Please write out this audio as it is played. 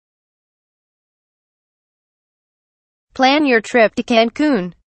Plan your trip to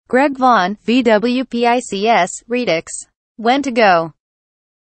Cancun. Greg Vaughn, VWPICS, Redux. When to go.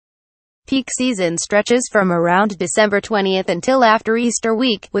 Peak season stretches from around December 20th until after Easter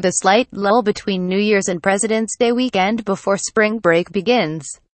week, with a slight lull between New Year's and President's Day weekend before spring break begins.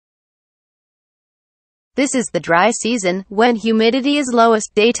 This is the dry season, when humidity is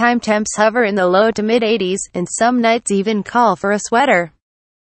lowest, daytime temps hover in the low to mid-80s, and some nights even call for a sweater.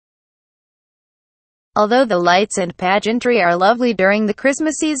 Although the lights and pageantry are lovely during the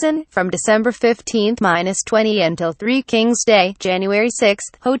Christmas season, from December 15th -20 until Three Kings Day, January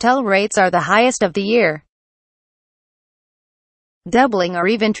 6th, hotel rates are the highest of the year, doubling or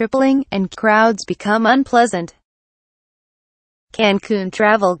even tripling, and crowds become unpleasant. Cancun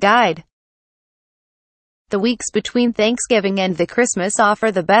Travel Guide. The weeks between Thanksgiving and the Christmas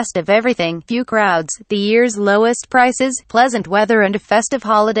offer the best of everything: few crowds, the year's lowest prices, pleasant weather, and a festive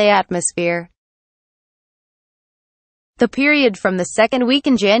holiday atmosphere. The period from the second week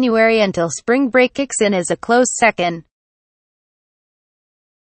in January until spring break kicks in is a close second.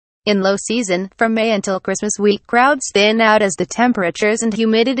 In low season, from May until Christmas week, crowds thin out as the temperatures and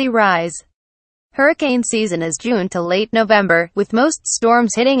humidity rise. Hurricane season is June to late November, with most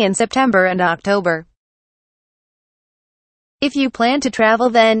storms hitting in September and October. If you plan to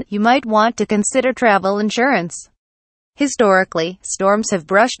travel then, you might want to consider travel insurance. Historically, storms have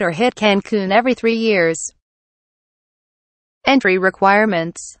brushed or hit Cancun every 3 years. Entry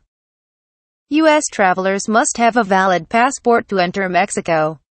requirements. U.S. travelers must have a valid passport to enter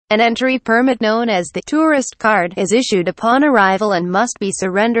Mexico. An entry permit known as the tourist card is issued upon arrival and must be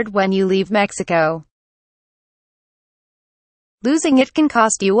surrendered when you leave Mexico. Losing it can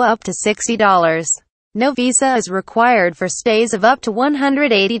cost you up to $60. No visa is required for stays of up to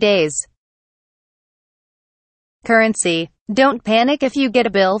 180 days. Currency. Don't panic if you get a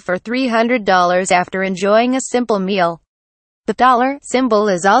bill for $300 after enjoying a simple meal. The dollar symbol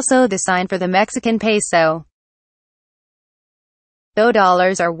is also the sign for the Mexican peso. Though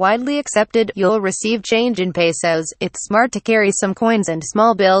dollars are widely accepted, you'll receive change in pesos. It's smart to carry some coins and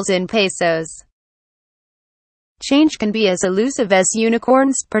small bills in pesos. Change can be as elusive as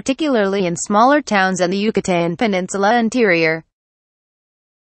unicorns, particularly in smaller towns and the Yucatan Peninsula interior.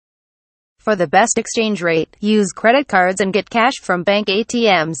 For the best exchange rate, use credit cards and get cash from bank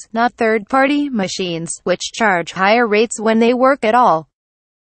ATMs, not third-party machines, which charge higher rates when they work at all.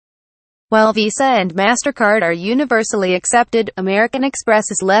 While Visa and MasterCard are universally accepted, American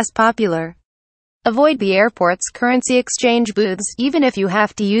Express is less popular. Avoid the airport's currency exchange booths, even if you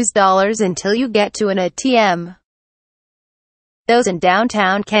have to use dollars until you get to an ATM. Those in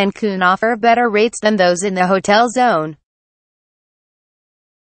downtown Cancun offer better rates than those in the hotel zone.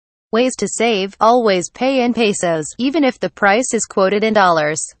 Ways to save. Always pay in pesos, even if the price is quoted in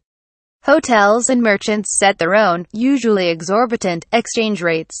dollars. Hotels and merchants set their own, usually exorbitant, exchange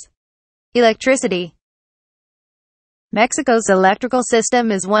rates. Electricity. Mexico's electrical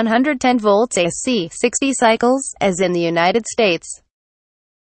system is 110 volts AC, 60 cycles, as in the United States.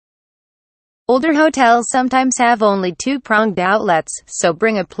 Older hotels sometimes have only 2-pronged outlets, so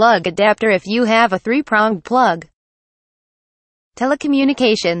bring a plug adapter if you have a 3-pronged plug.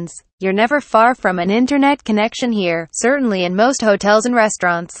 Telecommunications. You're never far from an internet connection here, certainly in most hotels and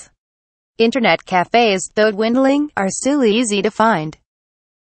restaurants. Internet cafes, though dwindling, are still easy to find.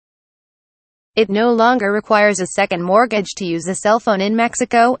 It no longer requires a second mortgage to use a cell phone in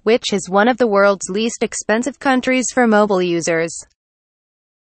Mexico, which is one of the world's least expensive countries for mobile users.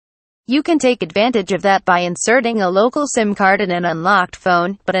 You can take advantage of that by inserting a local SIM card in an unlocked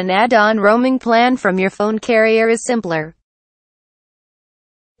phone, but an add-on roaming plan from your phone carrier is simpler.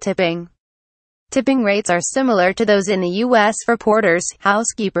 Tipping. Tipping rates are similar to those in the U.S. for porters,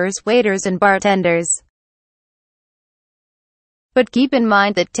 housekeepers, waiters, and bartenders. But keep in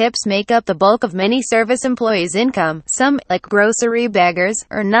mind that tips make up the bulk of many service employees' income. Some, like grocery baggers,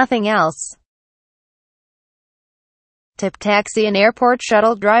 earn nothing else. Tip taxi and airport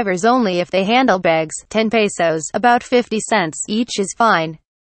shuttle drivers only if they handle bags, 10 pesos, about 50 cents, each is fine.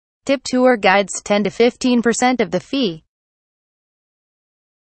 Tip tour guides 10 to 15% of the fee.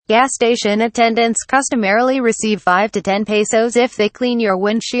 Gas station attendants customarily receive 5 to 10 pesos if they clean your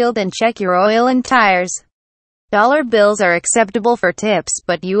windshield and check your oil and tires. Dollar bills are acceptable for tips,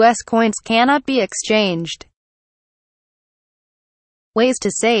 but U.S. coins cannot be exchanged. Ways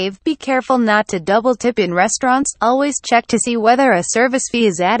to save. Be careful not to double tip in restaurants. Always check to see whether a service fee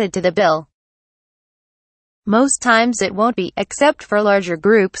is added to the bill. Most times it won't be, except for larger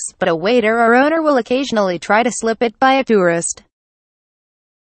groups, but a waiter or owner will occasionally try to slip it by a tourist.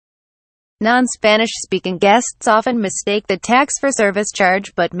 Non-Spanish speaking guests often mistake the tax for service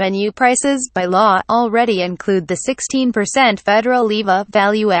charge, but menu prices, by law, already include the 16% federal IVA,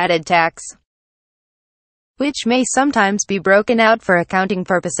 value-added tax, which may sometimes be broken out for accounting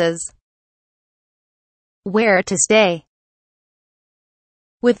purposes. Where to stay?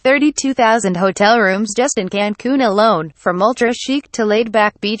 With 32,000 hotel rooms just in Cancun alone, from ultra-chic to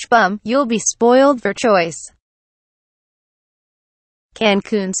laid-back beach bum, you'll be spoiled for choice.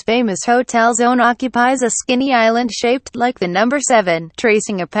 Cancun's famous hotel zone occupies a skinny island shaped like the number 7,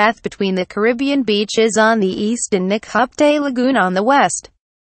 tracing a path between the Caribbean beaches on the east and Nicopte Lagoon on the west.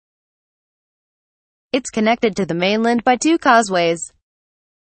 It's connected to the mainland by 2 causeways.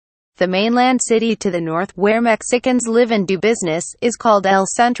 The mainland city to the north, where Mexicans live and do business, is called El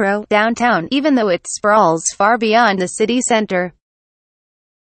Centro, downtown, even though it sprawls far beyond the city center.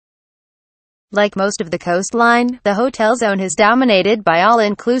 Like most of the coastline, the hotel zone is dominated by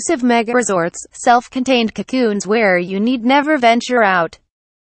all-inclusive mega-resorts, self-contained cocoons where you need never venture out.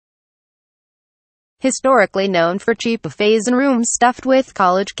 Historically known for cheap buffets and rooms stuffed with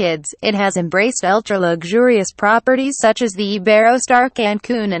college kids, it has embraced ultra-luxurious properties such as the Iberostar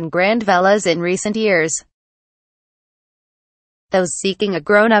Cancun and Grand Villas in recent years. Those seeking a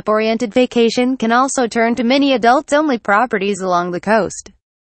grown-up-oriented vacation can also turn to many adults-only properties along the coast.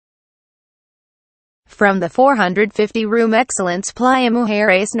 From the 450-room Excellence Playa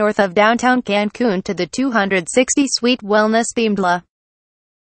Mujeres north of downtown Cancun to the 260-suite wellness-themed La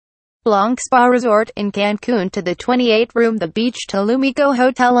Blanc Spa Resort in Cancun to the 28-room The Beach Tolumico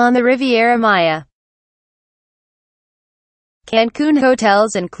Hotel on the Riviera Maya. Cancun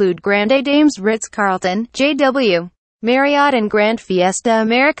hotels include Grande Dames Ritz-Carlton, JW Marriott and Grand Fiesta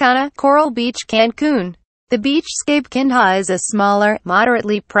Americana, Coral Beach, Cancun. The Beachscape Kinha is a smaller,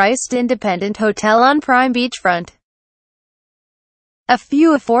 moderately priced independent hotel on prime beachfront. A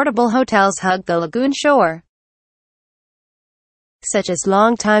few affordable hotels hug the lagoon shore, such as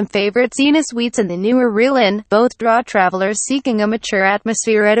longtime favorite Zena Suites and the newer Real Inn. Both draw travelers seeking a mature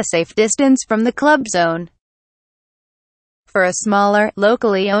atmosphere at a safe distance from the club zone. For a smaller,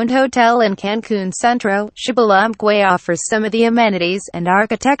 locally owned hotel in Cancun Centro, Shabalamque offers some of the amenities and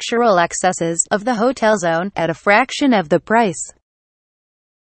architectural excesses of the hotel zone, at a fraction of the price.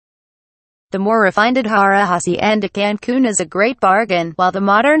 The more refined Adhara Hacienda Cancun is a great bargain, while the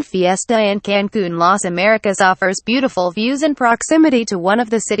modern Fiesta in Cancun Las Americas offers beautiful views and proximity to one of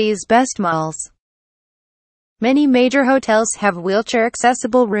the city's best malls. Many major hotels have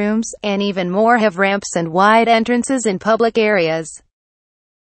wheelchair-accessible rooms, and even more have ramps and wide entrances in public areas.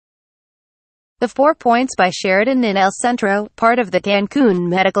 The 4 Points by Sheraton in El Centro, part of the Cancun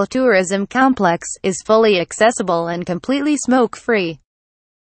Medical Tourism Complex, is fully accessible and completely smoke-free.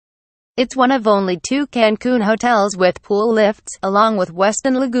 It's one of only 2 Cancun hotels with pool lifts, along with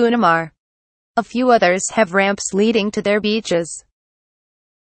Westin Laguna Mar. A few others have ramps leading to their beaches.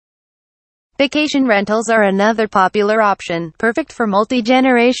 Vacation rentals are another popular option, perfect for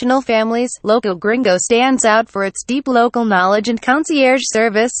multi-generational families. Loco Gringo stands out for its deep local knowledge and concierge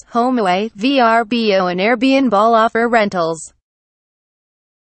service. HomeAway, VRBO and Airbnb all offer rentals.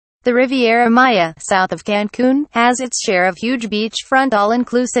 The Riviera Maya, south of Cancun, has its share of huge beachfront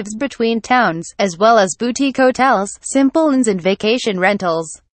all-inclusives between towns, as well as boutique hotels, simple inns and vacation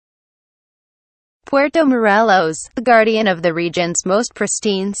rentals. Puerto Morelos, the guardian of the region's most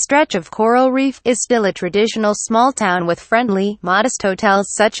pristine stretch of coral reef, is still a traditional small town with friendly, modest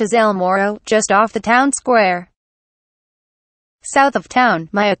hotels such as El Morro, just off the town square. South of town,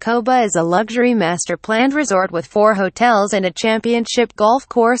 Mayakoba is a luxury master-planned resort with 4 hotels and a championship golf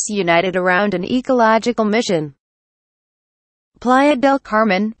course united around an ecological mission. Playa del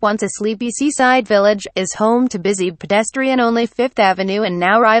Carmen, once a sleepy seaside village, is home to busy pedestrian-only Fifth Avenue and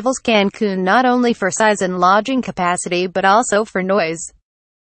now rivals Cancun not only for size and lodging capacity but also for noise,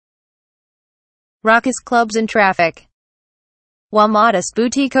 raucous clubs and traffic. While modest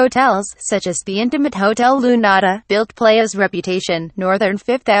boutique hotels, such as the intimate Hotel Lunada, built Playa's reputation, northern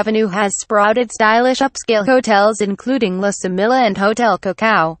Fifth Avenue has sprouted stylish upscale hotels including La Simila and Hotel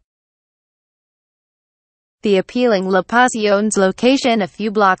Cacao. The appealing La Pasion's location a few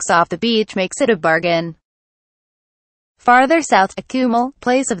blocks off the beach makes it a bargain. Farther south, Akumal,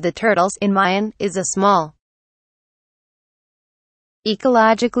 place of the turtles, in Mayan, is a small,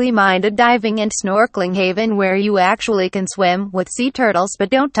 ecologically minded diving and snorkeling haven where you actually can swim with sea turtles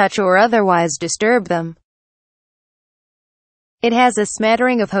but don't touch or otherwise disturb them. It has a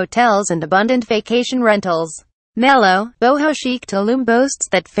smattering of hotels and abundant vacation rentals. Mellow, boho chic Tulum boasts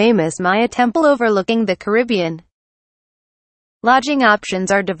that famous Maya temple overlooking the Caribbean. Lodging options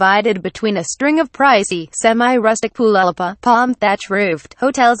are divided between a string of pricey, semi-rustic pulapa, palm thatch-roofed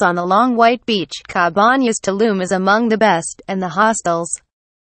hotels on the long white beach. Cabañas Tulum is among the best, and the hostels,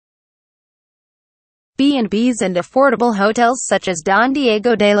 B&Bs and affordable hotels such as Don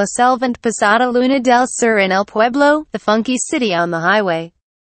Diego de la Selva and Posada Luna del Sur in El Pueblo, the funky city on the highway.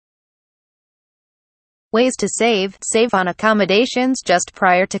 Ways to save. Save on accommodations just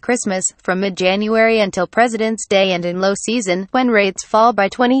prior to Christmas, from mid-January until President's Day and in low season, when rates fall by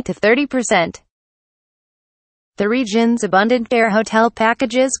 20 to 30%. The region's abundant fare hotel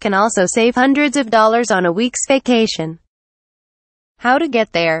packages can also save hundreds of dollars on a week's vacation. How to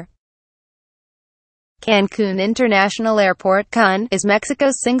get there. Cancun International Airport, CAN, is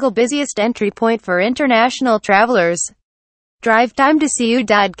Mexico's single busiest entry point for international travelers. Drive time to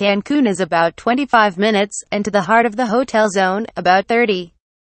Ciudad Cancun is about 25 minutes, and to the heart of the hotel zone, about 30.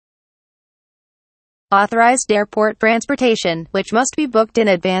 Authorized airport transportation, which must be booked in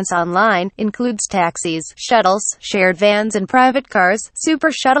advance online, includes taxis, shuttles, shared vans and private cars.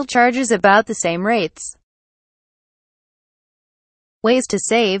 Super Shuttle charges about the same rates. Ways to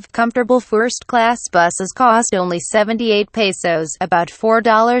save. Comfortable first-class buses cost only 78 pesos, about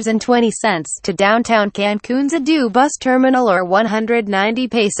 $4.20, to downtown Cancun's Adu bus terminal, or 190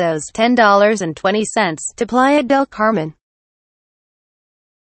 pesos, $10.20, to Playa del Carmen.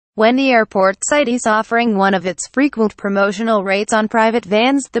 When the airport site is offering one of its frequent promotional rates on private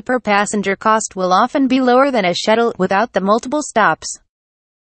vans, the per-passenger cost will often be lower than a shuttle, without the multiple stops.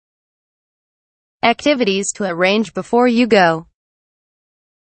 Activities to arrange before you go.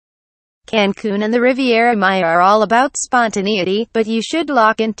 Cancun and the Riviera Maya are all about spontaneity, but you should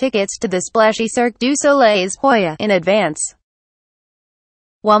lock in tickets to the splashy Cirque du Soleil's Hoya in advance.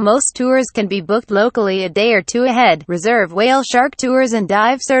 While most tours can be booked locally a day or two ahead, reserve whale shark tours and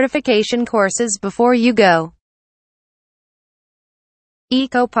dive certification courses before you go.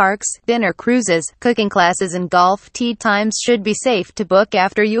 Eco parks, dinner cruises, cooking classes and golf tee times should be safe to book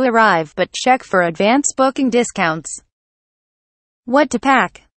after you arrive, but check for advance booking discounts. What to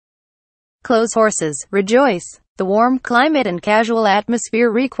pack? Clothes. Horses rejoice. The warm climate and casual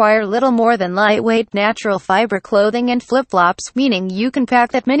atmosphere require little more than lightweight natural fiber clothing and flip-flops, meaning you can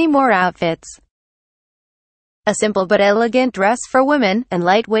pack that many more outfits. A simple but elegant dress for women, and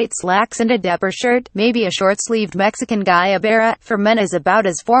lightweight slacks and a dapper shirt, maybe a short-sleeved Mexican gayabera, for men is about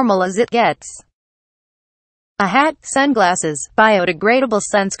as formal as it gets. A hat, sunglasses, biodegradable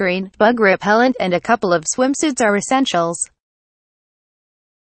sunscreen, bug repellent, and a couple of swimsuits are essentials.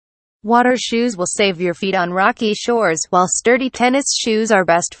 Water shoes will save your feet on rocky shores, while sturdy tennis shoes are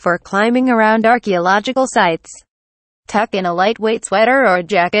best for climbing around archaeological sites. Tuck in a lightweight sweater or a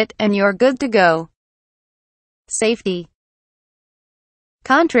jacket, and you're good to go. Safety.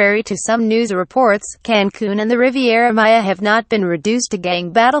 Contrary to some news reports, Cancun and the Riviera Maya have not been reduced to gang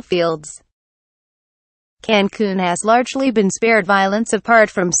battlefields. Cancun has largely been spared violence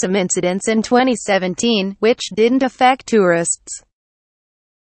apart from some incidents in 2017, which didn't affect tourists.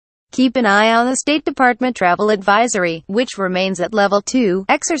 Keep an eye on the State Department travel advisory, which remains at level 2.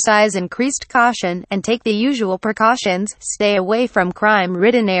 Exercise increased caution, and take the usual precautions. Stay away from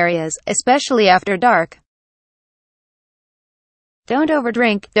crime-ridden areas, especially after dark. Don't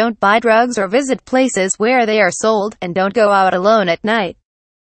overdrink, don't buy drugs or visit places where they are sold, and don't go out alone at night.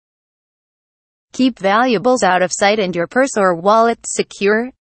 Keep valuables out of sight and your purse or wallet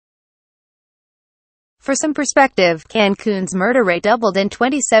secure. For some perspective, Cancun's murder rate doubled in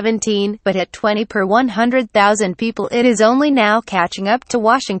 2017, but at 20 per 100,000 people it is only now catching up to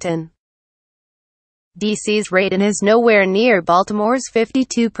Washington. DC's rate is nowhere near Baltimore's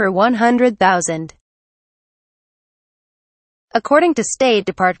 52 per 100,000. According to State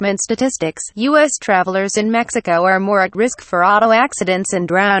Department statistics, U.S. travelers in Mexico are more at risk for auto accidents and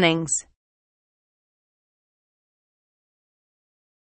drownings.